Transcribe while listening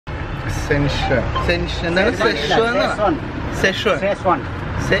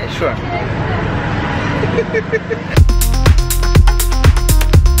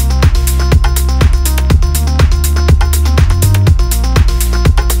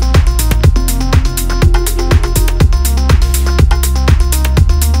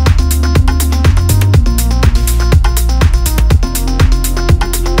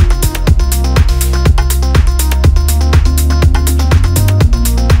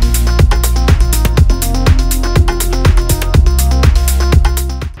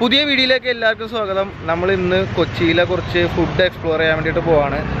പുതിയ വീഡിയോയിലേക്ക് എല്ലാവർക്കും സ്വാഗതം. നമ്മൾ ഇന്ന് കൊച്ചിയിലെ കുറച്ച് ഫുഡ് എക്സ്പ്ലോർ ചെയ്യാൻ വേണ്ടിയിട്ട്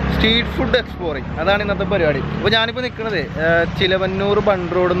പോവാണ്. സ്ട്രീറ്റ് ഫുഡ് എക്സ്പ്ലോറിങ്, അതാണ് ഇന്നത്തെ പരിപാടി. അപ്പോൾ ഞാനിപ്പോൾ നിൽക്കുന്നത് ചിലവന്നൂർ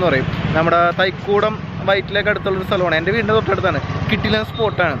ബണ്ട് റോഡ് എന്ന് പറയും. നമ്മുടെ തൈക്കൂടം വൈറ്റിലേക്ക് അടുത്തുള്ളൊരു സ്ഥലമാണ്. എൻ്റെ വീടിൻ്റെ തൊട്ടടുത്താണ്. കിട്ടില്ല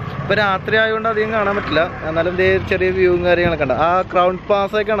സ്പോട്ടാണ്. ഇപ്പോൾ രാത്രി ആയതുകൊണ്ട് അധികം കാണാൻ പറ്റില്ല, എന്നാലും ചെറിയ വ്യൂവും കാര്യങ്ങളൊക്കെ ഉണ്ട്. ആ ക്രൗൺ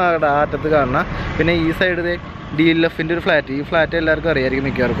പാസൊക്കെയാണ് അവിടെ ആറ്റത്ത് കാണുന്നത്. പിന്നെ ഈ സൈഡ് DLFിൻ്റെ ഒരു ഫ്ലാറ്റ്. ഈ ഫ്ലാറ്റ് എല്ലാവർക്കും അറിയായിരിക്കും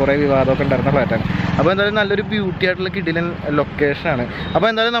മിക്കവാറും. കുറേ വിവാദമൊക്കെ ഉണ്ടായിരുന്ന ഫ്ലാറ്റാണ്. അപ്പോൾ എന്തായാലും നല്ലൊരു ബ്യൂട്ടി ആയിട്ടുള്ള കിടിലൻ ലൊക്കേഷനാണ്. അപ്പോൾ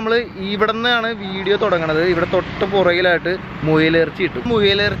എന്തായാലും നമ്മൾ ഇവിടെ നിന്നാണ് വീഡിയോ തുടങ്ങുന്നത്. ഇവിടെ തൊട്ട് പുറകിലായിട്ട് മുയലിറച്ചി കിട്ടും.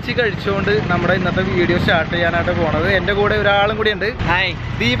 മുയലിറച്ചി കഴിച്ചുകൊണ്ട് നമ്മുടെ ഇന്നത്തെ വീഡിയോ സ്റ്റാർട്ട് ചെയ്യാനായിട്ട് പോകുന്നത്. എൻ്റെ കൂടെ ഒരാളും കൂടി ഉണ്ട്. Hi,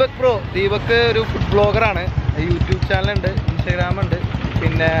 Deepak bro. ദീപക് ഒരു ഫുഡ് ബ്ലോഗറാണ്. യൂട്യൂബ് ചാനലുണ്ട്, ഇൻസ്റ്റാഗ്രാം ഉണ്ട്,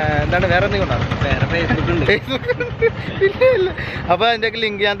 പിന്നെ എന്താണ് വേറെ എന്തെങ്കിലും ഉണ്ടാകും, വേറെ ഫേസ്ബുക്ക് ഇല്ല. അപ്പോൾ അതിൻ്റെയൊക്കെ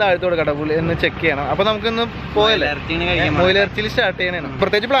ലിങ്ക് ഞാൻ താഴ്ത്തു കൊടുക്കട്ടെ, പുള്ളി ഒന്ന് ചെക്ക് ചെയ്യണം. അപ്പോൾ നമുക്കൊന്ന് പോയല്ലേ മുയലിറച്ചിയിൽ സ്റ്റാർട്ട് ചെയ്യണേണ്.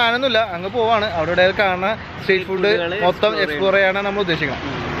 പ്രത്യേകിച്ച് പ്ലാനൊന്നുമില്ല, അങ്ങ് പോവാണ്. അവിടെ കാണുന്ന സ്ട്രീറ്റ് ഫുഡ് മൊത്തം എക്സ്പ്ലോർ ചെയ്യാനാണ് നമ്മൾ ഉദ്ദേശിക്കുന്നത്.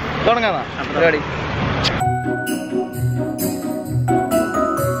 തുടങ്ങാം പരിപാടി.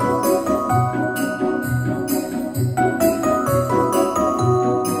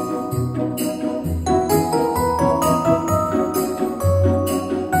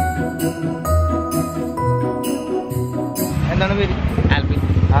 എന്താണ് പേര്?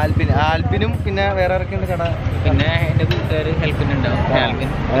 ആൽബിനും പിന്നെ വേറെ ആരൊക്കെയുണ്ട് കട? പിന്നെ എൻ്റെ കൂട്ടുകാർ ഹെൽപ്പിനുണ്ടാവും.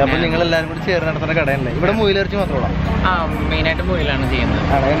 അപ്പോൾ നിങ്ങളെല്ലാവരും കൂടി ചേർന്ന് നടത്തുന്ന കടയല്ലേ? ഇവിടെ മുയലിറച്ചി മാത്രമേ മെയിനായിട്ട് മുയലാണ് ചെയ്യുന്നത്.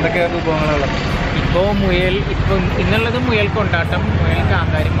 എന്തൊക്കെ വിഭവങ്ങളുള്ളത്? ഇപ്പോൾ ഇന്നുള്ളത് മുയൽ കൊണ്ടാട്ടം, മുയൽ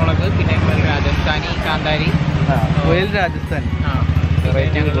കാന്താരി മുളക്, പിന്നെ മുയൽ രാജസ്ഥാനി കാന്താരി, മുയൽ രാജസ്ഥാനി.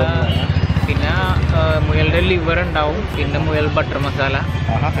 പിന്നെ മുയലിൻ്റെ ലിവർ ഉണ്ടാവും, പിന്നെ മുയൽ ബട്ടർ മസാല.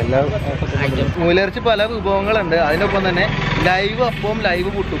 മുയലിറച്ചി പല വിഭവങ്ങളുണ്ട്. അതിനൊപ്പം തന്നെ ലൈവ് അപ്പവും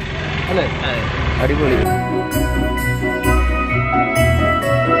ലൈവ് പുട്ടും അല്ലേ? അടിപൊളി.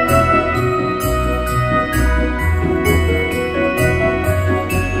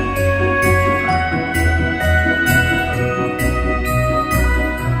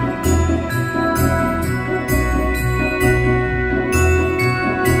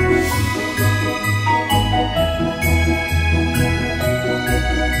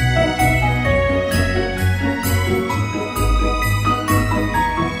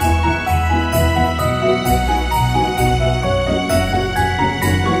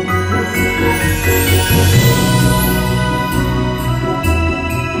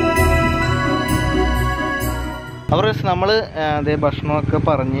 അവർ നമ്മൾ അതേ ഭക്ഷണമൊക്കെ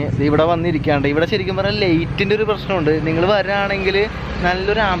പറഞ്ഞ് ഇവിടെ വന്നിരിക്കാണ്ട്. ഇവിടെ ശരിക്കും പറഞ്ഞാൽ ലൈറ്റിൻ്റെ ഒരു പ്രശ്നമുണ്ട്. നിങ്ങൾ വരാണെങ്കിൽ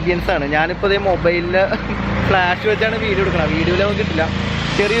നല്ലൊരു ആംബിയൻസാണ്. ഞാനിപ്പോൾ അതേ മൊബൈലിൽ ഫ്ലാഷ് വെച്ചാണ് വീഡിയോ എടുക്കണം. വീഡിയോയിൽ നമുക്ക് കിട്ടില്ല.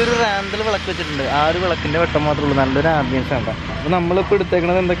 ചെറിയൊരു റാന്തൽ വിളക്ക് വെച്ചിട്ടുണ്ട്. ആ ഒരു വിളക്കിൻ്റെ വെട്ടം മാത്രമേ ഉള്ളൂ. നല്ലൊരു ആംബിയൻസ് ആണ്. അപ്പോൾ നമ്മളിപ്പോൾ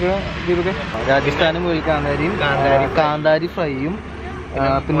എടുത്തേക്കണത് എന്തൊക്കെയാണ്? ഇതൊക്കെ രാജസ്ഥാനി മുയൽ കാന്താരിയും കാന്താരി ഫ്രൈയും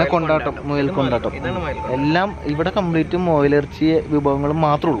പിന്നെ കൊണ്ടാട്ടം, മുയൽ കൊണ്ടാട്ടം. എല്ലാം ഇവിടെ കംപ്ലീറ്റ് മുയലിറച്ചി വിഭവങ്ങൾ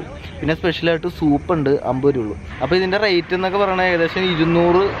മാത്രമേ ഉള്ളൂ. പിന്നെ സ്പെഷ്യലായിട്ട് സൂപ്പ് ഉണ്ട്, 50 രൂപ ഉള്ളൂ. അപ്പോൾ ഇതിൻ്റെ റേറ്റ് എന്നൊക്കെ പറഞ്ഞാൽ ഏകദേശം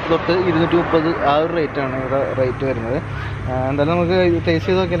 200 തൊട്ട് 230 ആ ഒരു റേറ്റാണ് ഇവിടെ റേറ്റ് വരുന്നത്. എന്തായാലും നമുക്ക് ടേസ്റ്റ്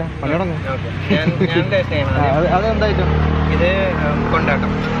ചെയ്ത് നോക്കിയാലോ? പണി തുടങ്ങും. അതെന്തായിട്ടും ഇത്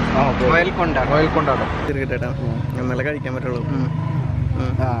കൊണ്ടാട്ടം, മുയൽ കൊണ്ടാട്ടം ചെറുകിട്ടാ നല്ല കഴിക്കാൻ പറ്റുള്ളൂ.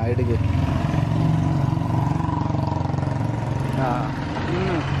 എടുക്ക്.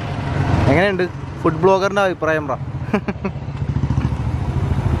 എങ്ങനെയുണ്ട്? ഫുഡ് ബ്ലോഗറിൻ്റെ അഭിപ്രായം പറ.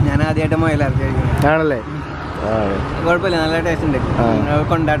 ഞാൻ ആദ്യമായിട്ട് മുയലിറച്ചി കഴിക്കും. ആണല്ലേ? കുഴപ്പമില്ല, നല്ല ടേസ്റ്റ് ഉണ്ട്.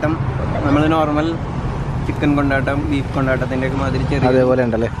 കൊണ്ടാട്ടം നമ്മൾ നോർമൽ ചിക്കൻ കൊണ്ടാട്ടം, ബീഫ് കൊണ്ടാട്ടത്തിൻ്റെ ഒക്കെ മാതിരി ചെറിയ അതേപോലെ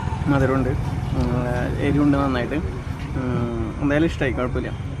ഉണ്ടല്ലേ? മധുരമുണ്ട്, എരിവുണ്ട് നന്നായിട്ട്. എന്തായാലും ഇഷ്ടമായി,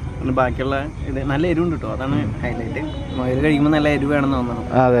 കുഴപ്പമില്ല. ബാക്കിയുള്ള ഇത് നല്ല എരിവുണ്ട് കേട്ടോ, അതാണ് ഹൈലൈറ്റ്. മുയൽ കഴിക്കുമ്പോൾ നല്ല എരിവ് വേണമെന്ന് തോന്നണം.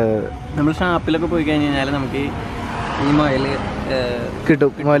 അതെ, നമ്മൾ ഷാപ്പിലൊക്കെ പോയി കഴിഞ്ഞ് കഴിഞ്ഞാൽ നമുക്ക് ഈ മുയൽ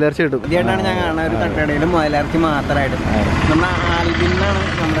കിട്ടും, മുയലിറച്ചി കിട്ടും. ഇതായിട്ടാണ് ഞാൻ കാണുന്ന ഒരു തട്ടുകടയിൽ മുയലിറച്ചി മാത്രമായിട്ട്. നമ്മുടെ ആൽബിനാണ്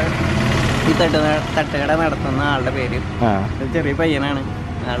നമ്മുടെ ഈ തട്ടുകട നടത്തുന്ന ആളുടെ പേര്. ചെറിയ പയ്യനാണ്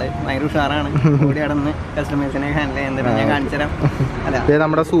ആള്, ഭയങ്കര ഉഷാറാണ്. കൂടി നടന്ന് കസ്റ്റമേഴ്സിനെ ഹാൻഡിൽ ചെയ്യുന്നത് ഞാൻ കാണിച്ചു തരാം. അല്ല,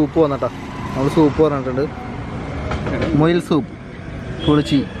 നമ്മുടെ സൂപ്പ് വന്നിട്ടാ, നമ്മൾ സൂപ്പ് പറഞ്ഞിട്ടുണ്ട്, മുയൽ സൂപ്പ്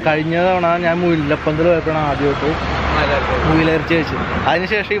പൊളിച്ചി. കഴിഞ്ഞ തവണ ഞാൻ മുയലപ്പന്തൽ പോയപ്പോഴാണ് ആദ്യമായിട്ട് മുയലിറച്ചി കഴിച്ചു.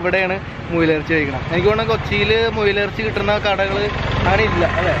 അതിനുശേഷം ഇവിടെയാണ് മുയലിറച്ചി കഴിക്കണം. എനിക്ക് തോന്നുന്നു കൊച്ചിയിൽ മുയലിറച്ചി കിട്ടുന്ന കടകൾ അങ്ങനെ ഇല്ല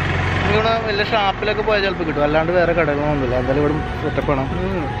അല്ലേ? ഇവിടെ വലിയ ഷാപ്പിലൊക്കെ പോയാൽ ചിലപ്പോൾ കിട്ടും, അല്ലാണ്ട് വേറെ കടകളൊന്നുമില്ല. എന്തായാലും ഇവിടെ സെറ്റപ്പാണ്.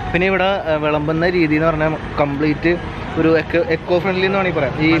 പിന്നെ ഇവിടെ വിളമ്പുന്ന രീതി എന്ന് പറഞ്ഞാൽ കംപ്ലീറ്റ് ഒരു എക്കോ ഫ്രണ്ട്ലി എന്ന് വേണമെങ്കിൽ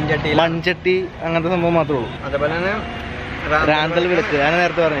പറയാം. ഈ മൺചട്ടി അങ്ങനത്തെ സംഭവം മാത്രമേ ഉള്ളൂ. അതേപോലെ തന്നെ റാന്തൽ വിളക്ക് ഞാൻ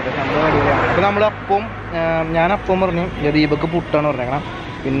നേരത്തെ പറഞ്ഞിട്ട് സംഭവം അടിപൊളിയാണ്. അപ്പോൾ നമ്മളപ്പം ഞാനപ്പം പറഞ്ഞു, ദീപക്ക് പുട്ടാണ് പറഞ്ഞേക്കണം.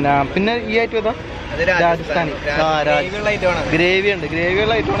 പിന്നെ ഈ ഐറ്റം ഏതാ? രാജസ്ഥാനി. ഗ്രേവി ഉണ്ട്,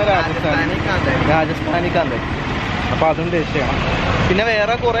 ഗ്രേവിയുള്ള ഐറ്റമാണ് രാജസ്ഥാനി കാന്ത. അപ്പോൾ അതും ടേസ്റ്റ് ചെയ്യണം. പിന്നെ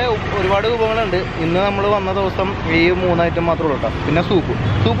വേറെ കുറേ ഒരുപാട് വിഭവങ്ങളുണ്ട്. ഇന്ന് നമ്മൾ വന്ന ദിവസം ഈ 3 ഐറ്റം മാത്രമേ ഉള്ളൂ കേട്ടോ. പിന്നെ സൂപ്പ്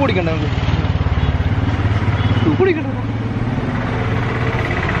കുടിക്കണ്ടേ നമുക്ക്? സൂപ്പ് കുടിക്കണ്ട.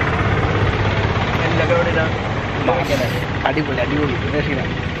 അടിപൊളി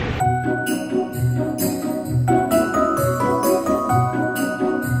രക്ഷയിലാണ്.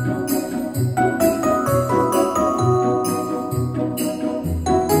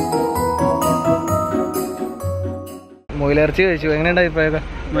 മുയലിറച്ചി കഴിച്ചു, എങ്ങനെയുണ്ട് അഭിപ്രായമൊക്കെ?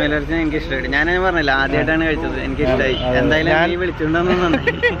 മുയലിറച്ചി എനിക്ക് ഇഷ്ടമായി. ഞാൻ പറഞ്ഞില്ല, ആദ്യമായിട്ടാണ് കഴിച്ചത്, എനിക്ക് ഇഷ്ടമായി. എന്തായാലും ഞാൻ വിളിച്ചിട്ടുണ്ടെന്ന്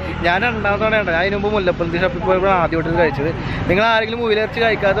ഞാൻ രണ്ടാമതാണ് കേട്ടോ. ഞാൻ അതിന് മുമ്പ് മുല്ലപ്പള്ളി ഷോപ്പിൽ പോയപ്പോൾ ആദ്യമായിട്ട് കഴിച്ചത്. നിങ്ങൾ ആരെങ്കിലും മുയലിറച്ചി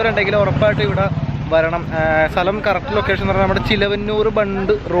കഴിക്കാത്തവരുണ്ടെങ്കിൽ ഉറപ്പായിട്ട് ഇവിടെ വരണം. സ്ഥലം കറക്റ്റ് ലൊക്കേഷൻ എന്ന് പറഞ്ഞാൽ നമ്മുടെ ചിലവന്നൂർ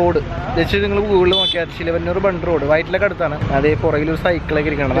ബണ്ട് റോഡ്. ജസ്റ്റ് നിങ്ങൾ ഗൂഗിളിൽ നോക്കിയാൽ ചിലവന്നൂർ ബണ്ട് റോഡ്, വയറ്റിലൊക്കെ അടുത്താണ്. അതേ പുറകിലൊരു സൈക്കിളൊക്കെ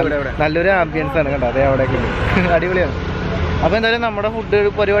ഇരിക്കണം, നല്ലൊരു ആംബിയൻസ് ആണ് കേട്ടോ. അതേ അവിടേക്ക് അടിപൊളിയാണ്. അപ്പോൾ എന്തായാലും നമ്മുടെ ഫുഡ്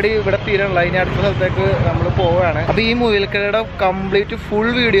പരിപാടി ഇവിടെ തീരാനുള്ള, ഇനി അടുത്ത സ്ഥലത്തേക്ക് നമ്മൾ പോവുകയാണ്. അപ്പോൾ ഈ മുയൽക്കടയുടെ കംപ്ലീറ്റ് ഫുൾ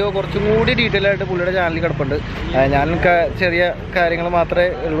വീഡിയോ കുറച്ചും കൂടി ഡീറ്റെയിൽ ആയിട്ട് പുള്ളിയുടെ ചാനലിൽ കിടപ്പുണ്ട്. ഞാൻ ചെറിയ കാര്യങ്ങൾ മാത്രമേ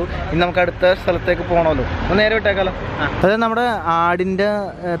ഉള്ളൂ. ഇനി നമുക്ക് അടുത്ത സ്ഥലത്തേക്ക് പോകണമല്ലോ, ഒന്ന് നേരെ വിട്ടേക്കാലോ. അതായത് നമ്മുടെ ആടിൻ്റെ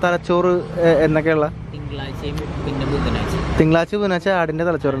തലച്ചോറ് എന്നൊക്കെയുള്ള തിങ്കളാഴ്ച ബുധനാഴ്ച ആടിൻ്റെ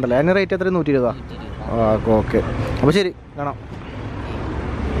തലച്ചോറുണ്ടല്ലോ. അതിന് റേറ്റ് എത്ര? 120. ഓക്കെ, അപ്പോൾ ശരി, കാണാം.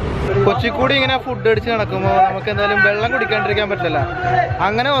 കൊച്ചിക്കൂടി ഇങ്ങനെ ഫുഡ് അടിച്ച് നടക്കുമ്പോൾ നമുക്ക് എന്തായാലും വെള്ളം കുടിക്കാണ്ടിരിക്കാൻ പറ്റില്ല.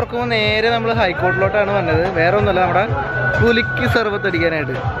 അങ്ങനെ ഓർക്കുമ്പോൾ നേരെ നമ്മൾ ഹൈക്കോർട്ടിലോട്ടാണ് വന്നത്. വേറെ ഒന്നുമല്ല, നമ്മുടെ പുലിക്ക് സർബത്ത്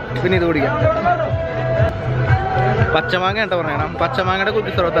അടിക്കാനായിട്ട്. പിന്നെ ഇത് കുടിക്കാം. പച്ചമാങ്ങ കേട്ടോ പറയണം, പച്ചമാങ്ങയുടെ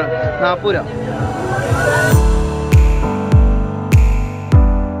കുലിക്ക് സർബത്താണ് 40 രൂപ.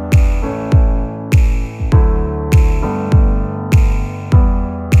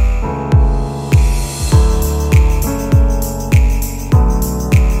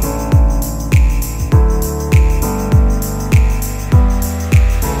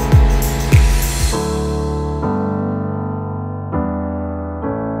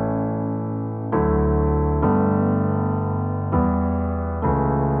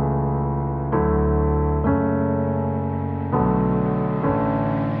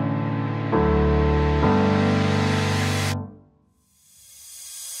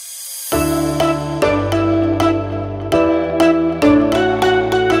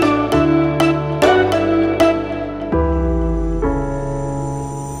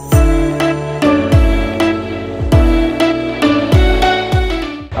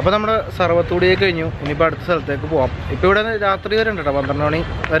 അപ്പോൾ നമ്മുടെ സർവത്തൂടിയെ കഴിഞ്ഞു. ഇനിയിപ്പോൾ അടുത്ത സ്ഥലത്തേക്ക് പോവാം. ഇപ്പോൾ ഇവിടെ രാത്രി വരെ ഉണ്ട് കേട്ടോ, 12 മണി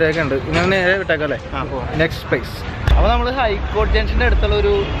വരെയൊക്കെ ഉണ്ട്. ഇങ്ങനെ നേരെ വിട്ടേക്കല്ലേ നെക്സ്റ്റ് പ്ലേസ്. അപ്പോൾ നമ്മൾ ഹൈക്കോർട്ട് ജംഗ്ഷൻ്റെ അടുത്തുള്ള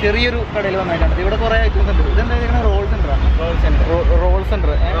ഒരു ചെറിയൊരു കടയിൽ വന്നേക്കാണ്. ഇവിടെ കുറേ ഐറ്റംസ് ഉണ്ട്. ഇതെന്താ ഇങ്ങനെ റോൾ സെൻ്റർ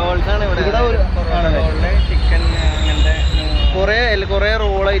റോൾസാണ് ഇവിടെ. ചിക്കൻ അങ്ങനത്തെ കുറേ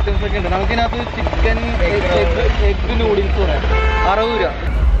റോൾ ഐറ്റംസ് ഒക്കെ ഉണ്ട്. നമുക്കിതിനകത്ത് ചിക്കൻ എഗ് നൂഡിൽസ് പറയാം 60 രൂപ.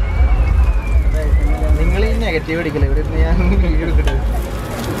 നിങ്ങൾ ഈ നെഗറ്റീവ് അടിക്കില്ല, ഇവിടെ ഇരുന്ന് ഞാൻ വീഡിയോ എടുക്കട്ടെ.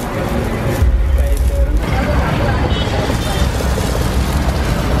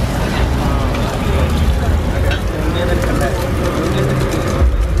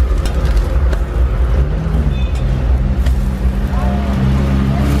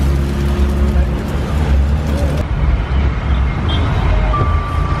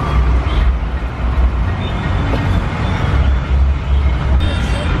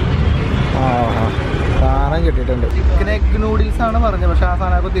 കിട്ടിയിട്ടുണ്ട്. ചിക്കൻ എഗ് നൂഡിൽസ് ആണ് പറഞ്ഞത്, പക്ഷെ ആ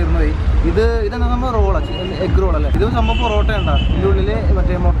സാധനം ഇപ്പോൾ തീർന്നുപോയി. ഇതെന്താ നമ്മൾ റോളാണ്, എഗ് റോളല്ലേ ഇത്. സംഭവം പൊറോട്ട ഉണ്ടാ, ഇതിൻ്റെ ഉള്ളിൽ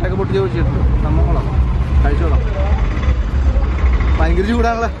മറ്റേ മുട്ടയൊക്കെ പൊട്ടി ചോദിച്ചിട്ടുണ്ട്. സംഭവം കഴിച്ചോളാം. ഭയങ്കര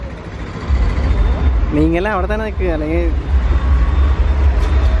ചൂടാണല്ലേ. നീങ്ങല അവിടെ തന്നെ നിൽക്കുക, അല്ലെങ്കിൽ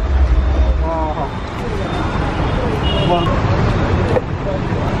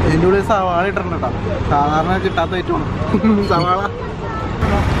ഇതിൻ്റെ ഉള്ളിൽ സവാള ഇട്ടിട്ടുണ്ട് കേട്ടോ. സാധാരണ കിട്ടാത്ത ഐറ്റമാണ് സവാള.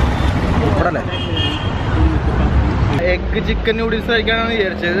 ഇവിടെ അല്ലേ എഗ് ചിക്കൻ നൂഡിൽസ് കഴിക്കാനാണ്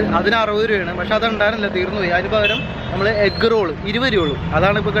വിചാരിച്ചത്. അതിന് 60 രൂപയാണ്, പക്ഷെ അതുണ്ടായിരുന്നില്ല, തീർന്നുപോയി. അതിന് പകരം നമ്മൾ എഗ് റോള് 20 രൂപയുള്ളൂ,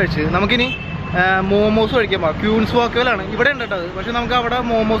 അതാണ് ഇപ്പോൾ കഴിച്ചത്. നമുക്കിനി മോമോസ് കഴിക്കാൻ പോകാം. ക്യൂൻസ് വാക്കുകളാണ് ഇവിടെ ഉണ്ട് കേട്ടോ അത്, പക്ഷെ നമുക്ക് അവിടെ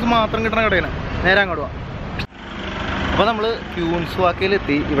മോമോസ് മാത്രം കിട്ടുന്ന കടയാണ്. നേരെ അങ്ങോട്ട് പോവാം. അപ്പോൾ നമ്മൾ ക്യൂൻസ്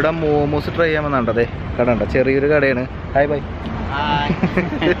വാക്കയിലെത്തി. ഇവിടെ മോമോസ് ട്രൈ ചെയ്യാൻ വന്നിട്ടതേ കട ഉണ്ട്, ചെറിയൊരു കടയാണ്. Hi bye.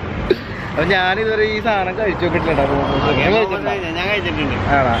 അപ്പൊ ഞാനിതുവരെ ഈ സാധനം കഴിച്ചു നോക്കിയിട്ടുണ്ട്. ഞാൻ കഴിച്ചിട്ടുണ്ട്.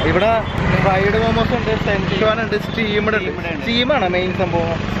 ആണോ? ഇവിടെ ഫ്രൈഡ് മോമോസ് ഉണ്ട്, സെൻഷുവാൻ ഉണ്ട്, സ്റ്റീംഡ് ഉണ്ട്. സ്റ്റീമാണ് മെയിൻ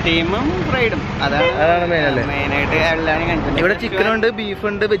സംഭവം. സ്റ്റീമും ഫ്രൈഡും അതാണ് മെയിൻ അല്ലേ? മെയിനായിട്ട് എല്ലാം കഴിച്ചിട്ടുണ്ട്. ഇവിടെ ചിക്കൻ ഉണ്ട്, ബീഫ്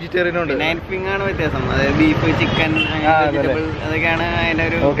ഉണ്ട്, വെജിറ്റേറിയൻ ഉണ്ട്. നൈഫിംഗ് ആണ് വ്യത്യാസം. അതായത് ബീഫ്, ചിക്കൻ, വെജിറ്റബിൾ അതൊക്കെയാണ് അതിന്റെ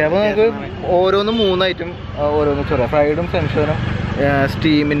ഒരു. ഓക്കെ, അപ്പൊ നമുക്ക് ഓരോന്നും 3 ഐറ്റം ഓരോന്ന് ചോറ. ഫ്രൈഡും സെൻഷുവനും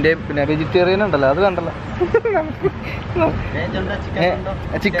സ്റ്റീമിന്റെ പിന്നെ വെജിറ്റേറിയൻ ഉണ്ടല്ലോ, അത് കണ്ടല്ലോ.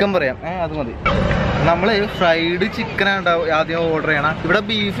 ചിക്കൻ പറയാം, അത് മതി. നമ്മള് ഫ്രൈഡ് ചിക്കനാണ് ആദ്യം ഓർഡർ ചെയ്യണം. ഇവിടെ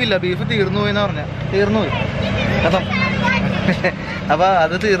ബീഫില്ല, ബീഫ് തീർന്നു പോയിന്ന് പറഞ്ഞ തീർന്നു പോയി അപ്പം. അപ്പൊ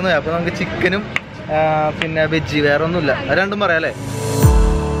അത് തീർന്നു പോയി. അപ്പൊ നമുക്ക് ചിക്കനും പിന്നെ വെജ് വേറെ ഒന്നുമില്ല, അത് രണ്ടും പറയാം അല്ലേ?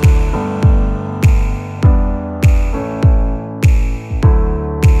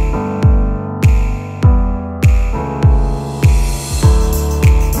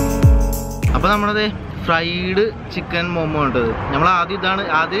 അപ്പോൾ നമ്മളത് ഫ്രൈഡ് ചിക്കൻ മോമോ ഉണ്ടത്. നമ്മൾ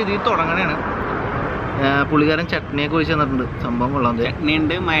ആദ്യം ഇതിൽ തുടങ്ങണേണ്. പുള്ളിക്കാരൻ ചട്നിയൊക്കെ ഒഴിച്ച് തന്നിട്ടുണ്ട്. സംഭവം കൊള്ളാം. ചട്നി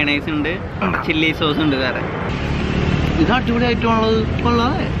ഉണ്ട്, മയണൈസ് ഉണ്ട്, ചില്ലി സോസ് ഉണ്ട് വേറെ. ഇത് അടിപൊളി ആയിട്ടുള്ളത്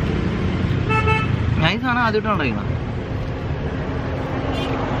കൊള്ളാതെ. ഞാൻ ഈ സാധനം ആദ്യമായിട്ടാണ് ഉണ്ടായിരുന്നത്.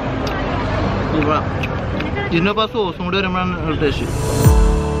 ഇതിനൊപ്പം സോസും കൂടി വരുമ്പോഴാണ് ടേസ്റ്റ്.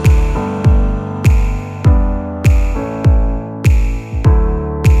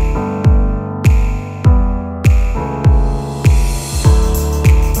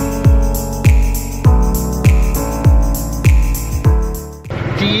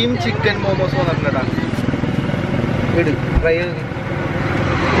 ചിക്കൻ മോമോസ് വന്നിട്ടുണ്ടാ. ഇട് ട്രൈ ചെയ്ത്.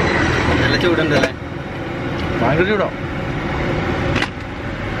 നല്ല ചൂടുണ്ടല്ലേ? ഭയങ്കര ചൂടോ.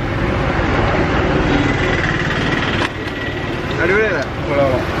 അടിപൊളിയല്ലേ?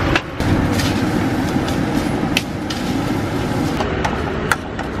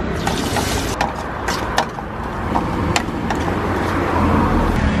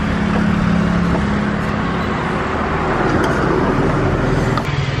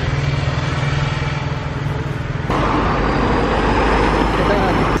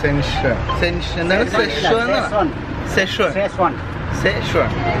 എന്താണ് സെഷ്വാൻ.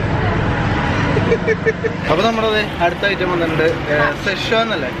 അപ്പൊ നമ്മളത് അടുത്ത ഐറ്റം വന്നിട്ടുണ്ട്. സെഷ്വാൻ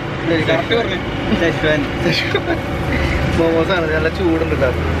അല്ലേ? മോമോസ് ആണ്. നല്ല ചൂടുണ്ട്.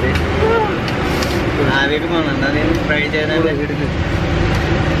 ആദ്യമൊക്കെ പോകുന്നുണ്ട് ഫ്രൈ ചെയ്ത്.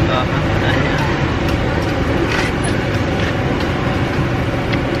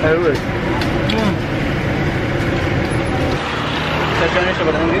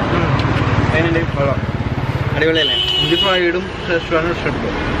 അടിപൊളിയല്ലേ? എനിക്ക് ഫ്രൈഡും സെഷ്വാനും ഇഷ്ടപ്പെട്ടു.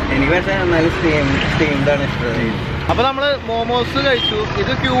 എനിക്ക് പക്ഷേ എന്നാലും സ്റ്റീംഡാണ് ഇഷ്ടം. അപ്പൊ നമ്മള് മോമോസ് കഴിച്ചു.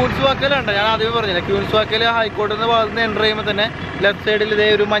 ഇത് ക്യൂൻസ് വാക്കലുണ്ട്. ഞാൻ ആദ്യമേ പറഞ്ഞില്ല, ക്യൂൻസ് വാക്കല് ഹൈക്കോടതിന്റെ ഭാഗത്ത് നിന്ന് എൻ്റർ ചെയ്യുമ്പോൾ തന്നെ ലെഫ്റ്റ് സൈഡിൽ ഇതേ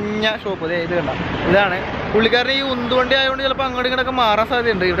ഒരു മഞ്ഞ ഷോപ്പ്, ഇത് കണ്ട. ഇതാണ് പുള്ളിക്കാരൻ. ഈ ഉന്തുവണ്ടി ആയതുകൊണ്ട് ചിലപ്പോൾ അങ്ങോട്ടും ഇങ്ങോട്ടൊക്കെ മാറാൻ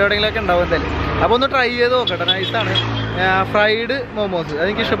സാധ്യതയുണ്ട്. ഇവിടെ എവിടെയെങ്കിലൊക്കെ ഉണ്ടാവും എന്തായാലും. അപ്പോൾ ഒന്ന് ട്രൈ ചെയ്ത് നോക്കട്ടെ. നൈസാണ്. ഫ്രൈഡ് മോമോസ്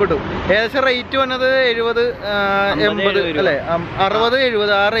അതെനിക്ക് ഇഷ്ടപ്പെട്ടു. ഏകദേശം റേറ്റ് വന്നത് 70, 80 അല്ലേ? 60,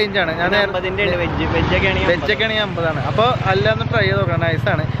 70 ആ റേഞ്ചാണ്. ഞാൻ വെജൊക്കെ ആണെങ്കിൽ 50 അപ്പോൾ അല്ലാന്ന് ട്രൈ ചെയ്ത് നോക്കണം.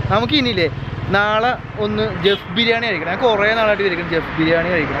 നൈസാണ്. നമുക്ക് ഇനിയില്ലേ നാളെ ഒന്ന് ജെഫ് ബിരിയാണി കഴിക്കണം. ഞാൻ കുറേ നാളായിട്ട് കഴിക്കണം ജെഫ് ബിരിയാണി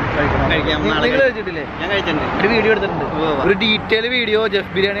കഴിക്കണം. നിങ്ങൾ കഴിച്ചിട്ടില്ലേ? ഞാൻ കഴിച്ചിട്ടുണ്ട്. ഒരു വീഡിയോ എടുത്തിട്ടുണ്ട്, ഒരു detail video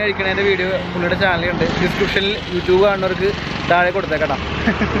Jeff biryani കഴിക്കണതിൻ്റെ video പുള്ളിയുടെ ചാനലുണ്ട്. ഡിസ്ക്രിപ്ഷനിൽ യൂട്യൂബ് കാണുന്നവർക്ക് താഴെ കൊടുത്തേക്കട്ടാ.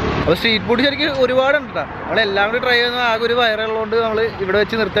 അപ്പോൾ സ്ട്രീറ്റ് ഫുഡ് ശരിക്കും ഒരുപാടുണ്ട് കേട്ടോ. നമ്മളെല്ലാം കൂടി ട്രൈ ചെയ്യുന്ന ആകെ ഒരു വയറുള്ളതുകൊണ്ട് നമ്മൾ ഇവിടെ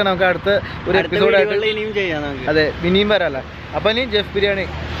വെച്ച് നിർത്തണം. നമുക്ക് അടുത്ത ഒരു എപ്പിസോഡായിട്ട് അതെ ഇനിയും വരാമല്ലോ. അപ്പോൾ ഇനി ജെഫ് ബിരിയാണി.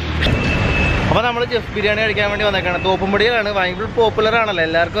 അപ്പോൾ നമ്മൾ ജെഫ് ബിരിയാണി കഴിക്കാൻ വേണ്ടി വന്നേക്കാണ്. തോപ്പുംപടിയിലാണ്. ഭയങ്കര പോപ്പുലർ ആണല്ലോ,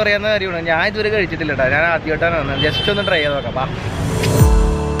 എല്ലാവർക്കും അറിയാവുന്ന കാര്യമാണ്. ഞാൻ ഇതുവരെ കഴിച്ചിട്ടില്ല കേട്ടോ. ഞാൻ ആദ്യമായിട്ടാണ് വന്നത്. ജസ്റ്റ് ഒന്ന് ട്രൈ ചെയ്ത് നോക്കാം.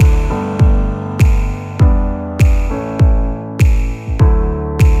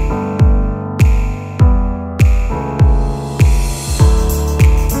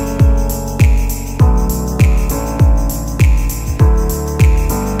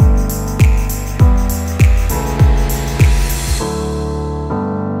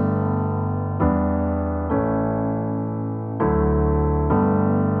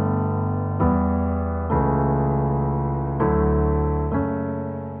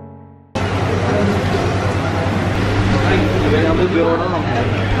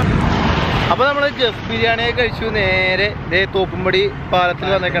 അപ്പോൾ നമ്മൾ ജെഫ് ബിരിയാണിയൊക്കെ കഴിച്ചു. നേരെ തോപ്പുംപടി പാലത്തിൽ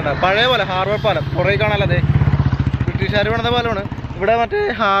വന്നേക്കണ്ട. പഴയ പോലെ ഹാർബർ പാലം കുറേ കാണാമല്ലോ. അതെ, ബ്രിട്ടീഷുകാർ പണിത പാലമാണ്. ഇവിടെ മറ്റേ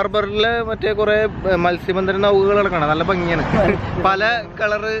ഹാർബറിൽ മറ്റേ കുറേ മത്സ്യബന്ധന നൗകകളൊക്കെ കാണാം. നല്ല ഭംഗിയാണ്, പല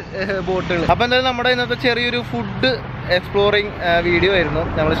കളറ് ബോട്ടുകൾ. അപ്പോൾ എന്തായാലും നമ്മുടെ ഇന്നത്തെ ചെറിയൊരു ഫുഡ് എക്സ്പ്ലോറിങ് വീഡിയോ ആയിരുന്നു.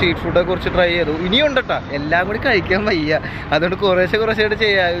 നമ്മൾ സ്ട്രീറ്റ് ഫുഡൊക്കെ കുറിച്ച് ട്രൈ ചെയ്തു. ഇനിയും ഉണ്ട് കേട്ടോ, എല്ലാം കൂടി കഴിക്കാൻ വയ്യ. അതുകൊണ്ട് കുറേശ്ശായിട്ട്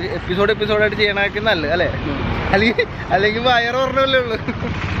ചെയ്യാം. എപ്പിസോഡായിട്ട് ചെയ്യണമായിരിക്കും നല്ലത് അല്ലേ? അല്ലെങ്കിൽ വയറ് പറഞ്ഞല്ലേ ഉള്ളൂ.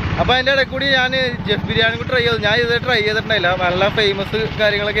 അപ്പോൾ അതിൻ്റെ ഇടയിൽ കൂടി ഞാൻ ജെഫ് ബിരിയാണി കൂടി ട്രൈ ചെയ്തു. ഞാൻ ഇത് ട്രൈ ചെയ്തിട്ടുണ്ടായില്ല, നല്ല ഫേമസ്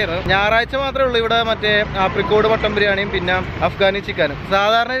കാര്യങ്ങളൊക്കെ ആയിരുന്നു. ഞായറാഴ്ച മാത്രമേ ഉള്ളൂ ഇവിടെ മറ്റേ ആപ്രിക്കോട് മട്ടൻ ബിരിയാണിയും പിന്നെ അഫ്ഗാനി ചിക്കനും.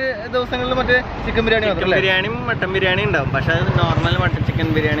 സാധാരണ ദിവസങ്ങളിൽ മറ്റേ ചിക്കൻ ബിരിയാണി മാത്രമല്ല, ബിരിയാണിയും മട്ടൻ ബിരിയാണി ഉണ്ടാവും. പക്ഷേ normal mutton chicken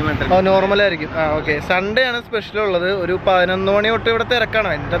biryani normal ആയിരിക്കും. ഓക്കെ. സൺഡേ ആണ് സ്പെഷ്യൽ ഉള്ളത്. ഒരു 11 മണി തൊട്ട് ഇവിടെ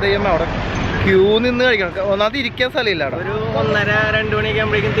തിരക്കാണ്. എൻ്റെ ദൈവം അവിടെ ക്യൂ നിന്ന് കഴിക്കണം. ഒന്നാമത് ഇരിക്കാൻ സ്ഥലമില്ല അവിടെ. ഒരു 1:30-2 മണിയൊക്കെ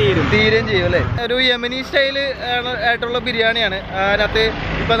ആകുമ്പോഴേക്കും തീരുകയും ചെയ്യും അല്ലേ. ഒരു യമനി സ്റ്റൈല് ആയിട്ടുള്ള ബിരിയാണിയാണ്. അതിനകത്ത്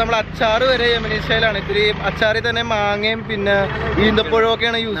ഇപ്പൊ നമ്മൾ അച്ചാറ് വരെ യമനി സ്റ്റൈലാണ്. ഇത്തിരി അച്ചാറിൽ തന്നെ മാങ്ങയും പിന്നെ ഈന്തപ്പഴവും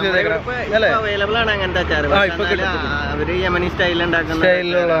ഒക്കെയാണ് യൂസ് ചെയ്തേക്കുന്നത് അല്ലേ. അവൈലബിൾ ആണ് അങ്ങനത്തെ അച്ചാർ. അവര് യമനി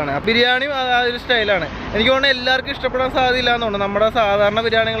സ്റ്റൈലുള്ളതാണ്. ബിരിയാണി ആ ഒരു സ്റ്റൈലാണ്. എനിക്ക് തോന്നുന്നു എല്ലാവർക്കും ഇഷ്ടപ്പെടാൻ സാധ്യതയില്ല എന്നുണ്ട്. നമ്മുടെ സാധാരണ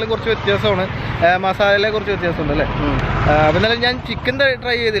ബിരിയാണികളിൽ കുറച്ച് വ്യത്യാസമാണ്, മസാലയിലെ കുറച്ച് വ്യത്യാസമുണ്ട് അല്ലേ. അപ്പൊ എന്തായാലും ഞാൻ ചിക്കൻ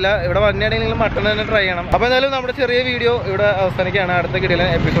ട്രൈ ചെയ്തില്ല. ഇവിടെ വന്നെയാണെങ്കിൽ നിങ്ങൾ മട്ടൺ തന്നെ ട്രൈ ചെയ്യണം. അപ്പൊ എന്തായാലും നമ്മുടെ ചെറിയ വീഡിയോ ഇവിടെ അവസാനിക്കുകയാണ്. അടുത്ത കിടിലൻ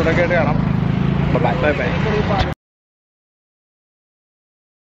എപ്പിസോഡൊക്കെ ആയിട്ട് കാണാം. Bye bye.